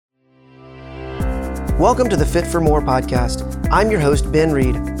Welcome to the Fit for More podcast. I'm your host, Ben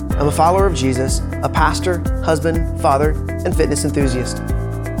Reed. I'm a follower of Jesus, a pastor, husband, father, and fitness enthusiast.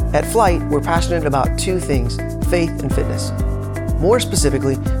 At Flight, we're passionate about two things, faith and fitness. More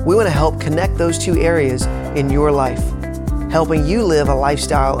specifically, we want to help connect those two areas in your life, helping you live a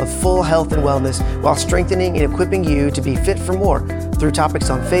lifestyle of full health and wellness while strengthening and equipping you to be fit for more through topics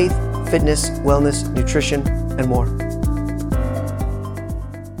on faith, fitness, wellness, nutrition, and more.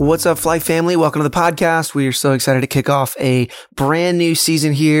 What's up, Flight family? Welcome to the podcast. We are so excited to kick off a brand new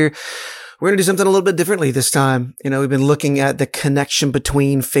season here. We're going to do something a little bit differently this time. We've been looking at the connection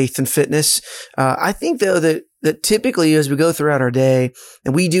between faith and fitness. I think though that typically as we go throughout our day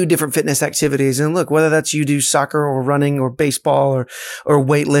and we do different fitness activities, and look, whether that's you do soccer or running or baseball or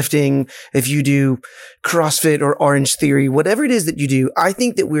weightlifting, if you do CrossFit or Orange Theory, whatever it is that you do, I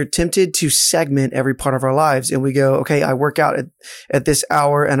think that we're tempted to segment every part of our lives. And we go, okay, I work out at this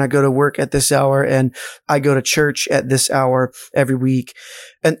hour and I go to work at this hour and I go to church at this hour every week.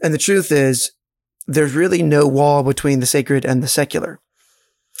 And the truth is there's really no wall between the sacred and the secular.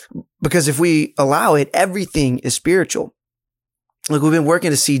 Because if we allow it, everything is spiritual. Look, we've been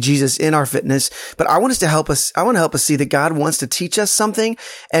working to see Jesus in our fitness, but I want to help us see that God wants to teach us something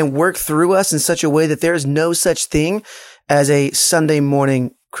and work through us in such a way that there is no such thing as a Sunday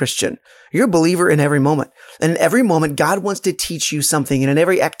morning Christian. You're a believer in every moment. And in every moment, God wants to teach you something. And in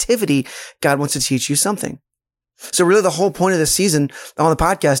every activity, God wants to teach you something. So really the whole point of this season on the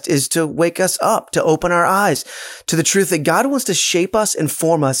podcast is to wake us up, to open our eyes to the truth that God wants to shape us and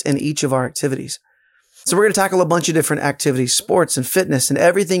form us in each of our activities. So we're going to tackle a bunch of different activities, sports and fitness and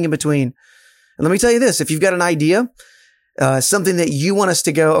everything in between. And let me tell you this, if you've got an idea, something that you want us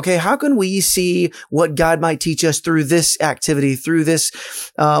to go, okay, how can we see what God might teach us through this activity, through this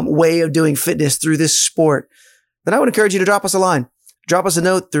way of doing fitness, through this sport, then I would encourage you to drop us a line. Drop us a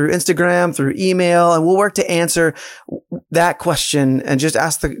note through Instagram, through email, and we'll work to answer that question and just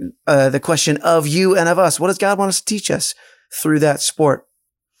ask the question of you and of us. What does God want us to teach us through that sport?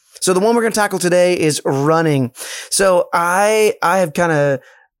 So the one we're going to tackle today is running. So I have kind of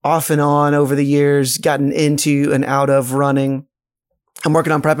off and on over the years gotten into and out of running. I'm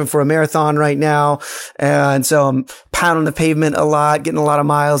working on prepping for a marathon right now. And so I'm pounding the pavement a lot, getting a lot of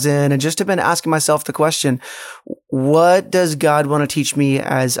miles in, and just have been asking myself the question, what does God want to teach me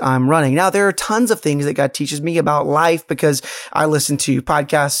as I'm running? Now, there are tons of things that God teaches me about life because I listen to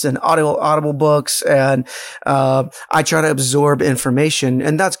podcasts and audible books, and I try to absorb information,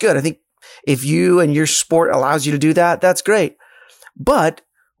 and that's good. I think if you and your sport allows you to do that, that's great. But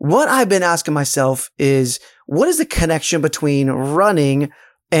what I've been asking myself is, what is the connection between running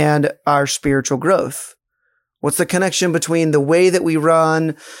and our spiritual growth? What's the connection between the way that we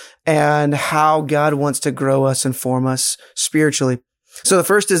run and how God wants to grow us and form us spiritually? So the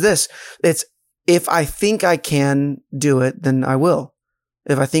first is this. It's, if I think I can do it, then I will.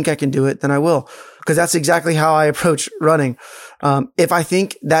 If I think I can do it, then I will. Because that's exactly how I approach running. If I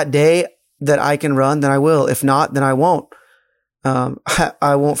think that day that I can run, then I will. If not, then I won't.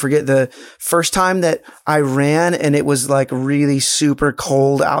 I won't forget the first time that I ran and it was like really super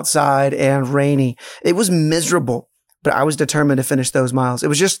cold outside and rainy. It was miserable, but I was determined to finish those miles. It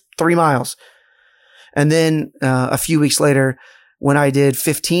was just 3 miles. And then, a few weeks later, when I did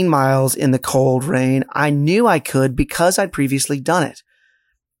 15 miles in the cold rain, I knew I could because I'd previously done it.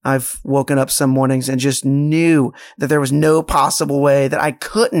 I've woken up some mornings and just knew that there was no possible way that I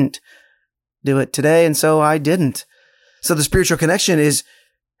couldn't do it today. And so I didn't. So the spiritual connection is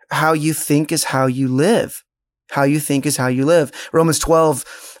how you think is how you live. How you think is how you live. Romans 12,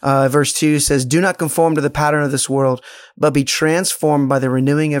 verse 2 says, "Do not conform to the pattern of this world, but be transformed by the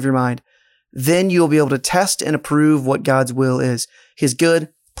renewing of your mind. Then you will be able to test and approve what God's will is, his good,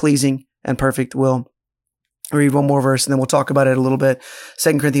 pleasing, and perfect will." I'll read one more verse and then we'll talk about it a little bit.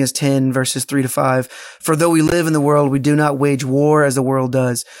 2 Corinthians 10 verses 3-5. "For though we live in the world, we do not wage war as the world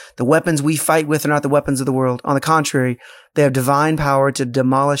does. The weapons we fight with are not the weapons of the world. On the contrary, they have divine power to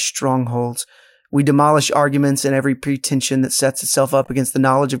demolish strongholds. We demolish arguments and every pretension that sets itself up against the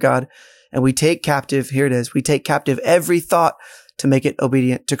knowledge of God. And we take captive," here it is, "we take captive every thought to make it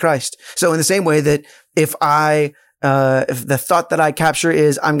obedient to Christ." So in the same way that if the thought that I capture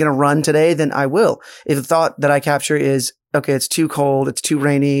is I'm going to run today, then I will. If the thought that I capture is, okay, it's too cold, it's too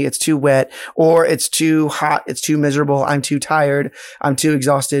rainy, it's too wet, or it's too hot, it's too miserable, I'm too tired, I'm too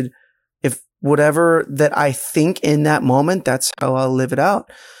exhausted. If whatever that I think in that moment, that's how I'll live it out.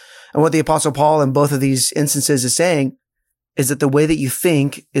 And what the Apostle Paul in both of these instances is saying is that the way that you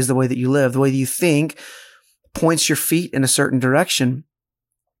think is the way that you live. The way that you think points your feet in a certain direction.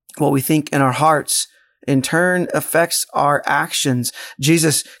 What we think in our hearts in turn affects our actions.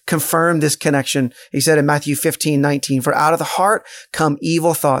 Jesus confirmed this connection. He said in Matthew 15:19, "For out of the heart come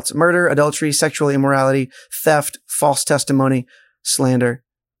evil thoughts, murder, adultery, sexual immorality, theft, false testimony, slander."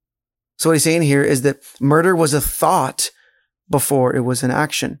 So what he's saying here is that murder was a thought before it was an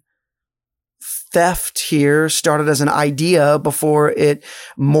action. Theft here started as an idea before it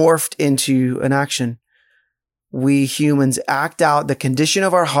morphed into an action. We humans act out the condition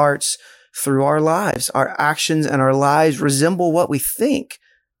of our hearts through our lives. Our actions and our lives resemble what we think.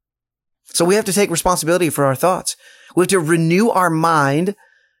 So we have to take responsibility for our thoughts. We have to renew our mind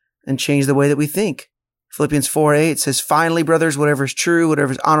and change the way that we think. Philippians 4:8 says, "Finally, brothers, whatever is true,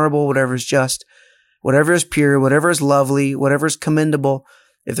 whatever is honorable, whatever is just, whatever is pure, whatever is lovely, whatever is commendable,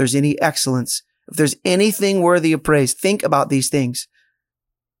 if there's any excellence, if there's anything worthy of praise, think about these things."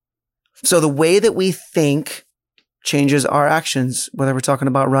 So the way that we think changes our actions, whether we're talking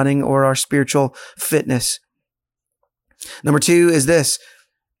about running or our spiritual fitness. Number 2 is this,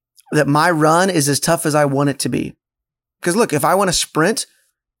 that my run is as tough as I want it to be. Because look, if I want to sprint,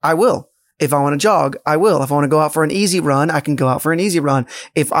 I will. If I want to jog, I will. If I want to go out for an easy run, I can go out for an easy run.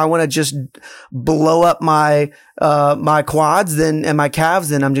 If I want to just blow up my quads and my calves,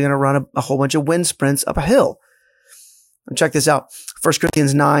 then I'm going to run a whole bunch of wind sprints up a hill. And check this out. 1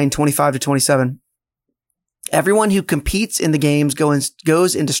 Corinthians 9:25-27. "Everyone who competes in the games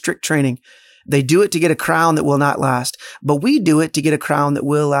goes into strict training. They do it to get a crown that will not last, but we do it to get a crown that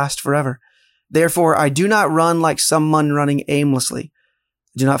will last forever. Therefore, I do not run like someone running aimlessly.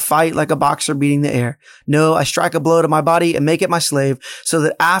 I do not fight like a boxer beating the air. No, I strike a blow to my body and make it my slave, so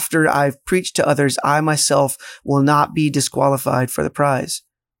that after I've preached to others, I myself will not be disqualified for the prize."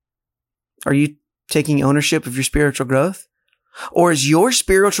 Are you taking ownership of your spiritual growth? Or is your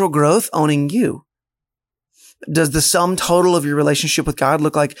spiritual growth owning you? Does the sum total of your relationship with God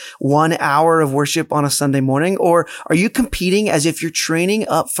look like 1 hour of worship on a Sunday morning? Or are you competing as if you're training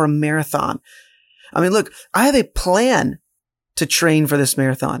up for a marathon? I mean, look, I have a plan to train for this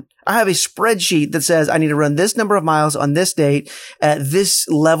marathon. I have a spreadsheet that says I need to run this number of miles on this date at this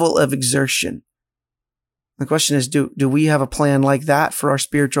level of exertion. The question is, do we have a plan like that for our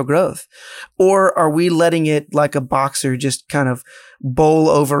spiritual growth? Or are we letting it, like a boxer, just kind of bowl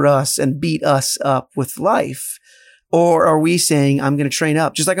over us and beat us up with life? Or are we saying, I'm going to train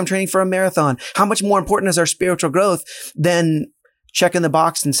up, just like I'm training for a marathon? How much more important is our spiritual growth than checking the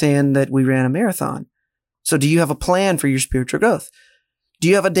box and saying that we ran a marathon? So do you have a plan for your spiritual growth? Do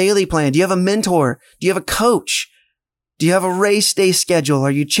you have a daily plan? Do you have a mentor? Do you have a coach? Do you have a race day schedule?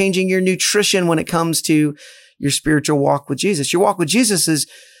 Are you changing your nutrition when it comes to your spiritual walk with Jesus? Your walk with Jesus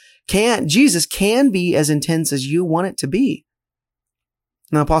can be as intense as you want it to be.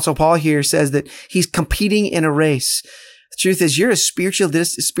 Now, Apostle Paul here says that he's competing in a race. The truth is, you're as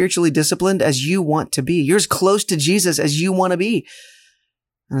spiritually disciplined as you want to be. You're as close to Jesus as you want to be.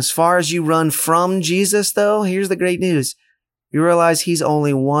 And as far as you run from Jesus, though, here's the great news. You realize he's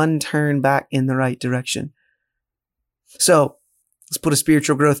only one turn back in the right direction. So let's put a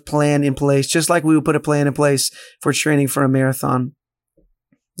spiritual growth plan in place, just like we would put a plan in place for training for a marathon.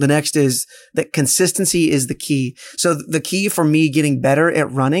 The next is that consistency is the key. So the key for me getting better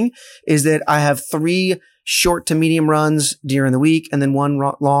at running is that I have 3 short to medium runs during the week and then 1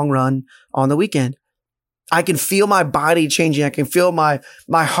 long run on the weekend. I can feel my body changing. I can feel my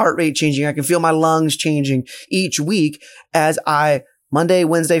heart rate changing. I can feel my lungs changing each week as I Monday,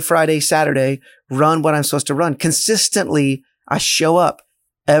 Wednesday, Friday, Saturday, run what I'm supposed to run. Consistently, I show up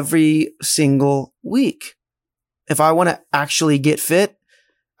every single week. If I want to actually get fit,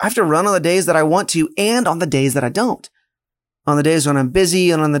 I have to run on the days that I want to and on the days that I don't. On the days when I'm busy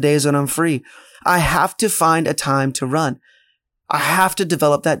and on the days when I'm free. I have to find a time to run. I have to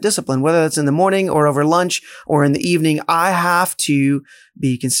develop that discipline, whether that's in the morning or over lunch or in the evening. I have to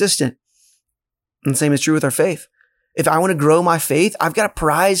be consistent. And the same is true with our faith. If I want to grow my faith, I've got to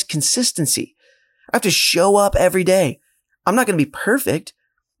prize consistency. I have to show up every day. I'm not going to be perfect,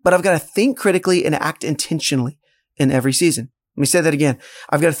 but I've got to think critically and act intentionally in every season. Let me say that again.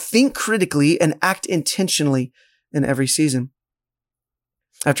 I've got to think critically and act intentionally in every season.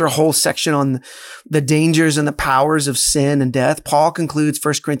 After a whole section on the dangers and the powers of sin and death, Paul concludes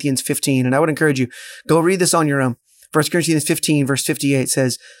 1 Corinthians 15. And I would encourage you, go read this on your own. 1 Corinthians 15, verse 58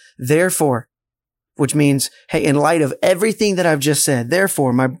 says, "Therefore," which means, hey, in light of everything that I've just said,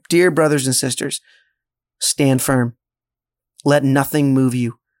 therefore, my dear brothers and sisters, stand firm. Let nothing move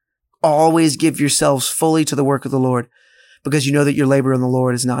you. Always give yourselves fully to the work of the Lord, because you know that your labor in the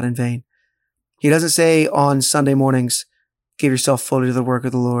Lord is not in vain. He doesn't say on Sunday mornings, give yourself fully to the work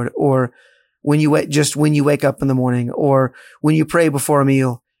of the Lord, or when you wake up in the morning, or when you pray before a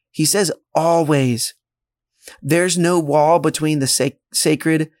meal. He says always There's no wall between the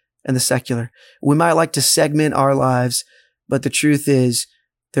sacred and the secular. We might like to segment our lives, but the truth is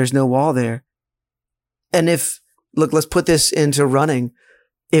there's no wall there. And let's put this into running.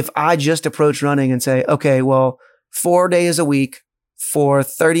 If I just approach running and say, okay, well, 4 days a week for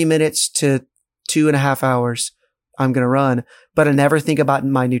 30 minutes to 2.5 hours, I'm going to run, but I never think about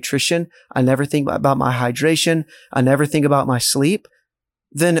my nutrition. I never think about my hydration. I never think about my sleep.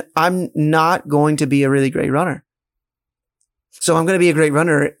 Then I'm not going to be a really great runner. So I'm going to be a great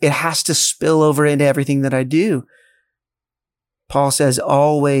runner. It has to spill over into everything that I do. Paul says,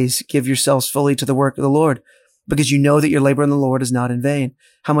 always give yourselves fully to the work of the Lord, because you know that your labor in the Lord is not in vain.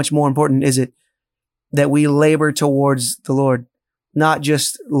 How much more important is it that we labor towards the Lord, not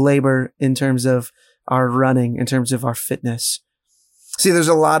just labor in terms of our running, in terms of our fitness? See, there's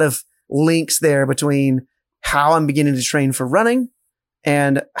a lot of links there between how I'm beginning to train for running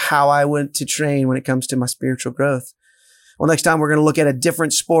and how I went to train when it comes to my spiritual growth. Well, next time we're going to look at a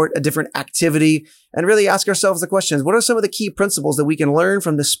different sport, a different activity, and really ask ourselves the questions. What are some of the key principles that we can learn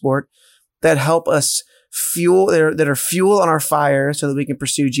from this sport that help us that are fuel on our fire so that we can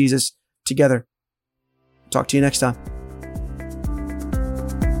pursue Jesus together? Talk to you next time.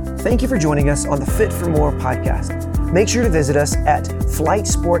 Thank you for joining us on the Fit for More podcast. Make sure to visit us at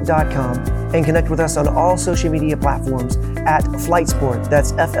flightsport.com and connect with us on all social media platforms at FlightSport.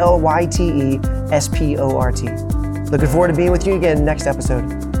 That's FlightSport. Looking forward to being with you again next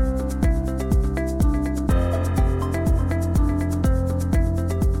episode.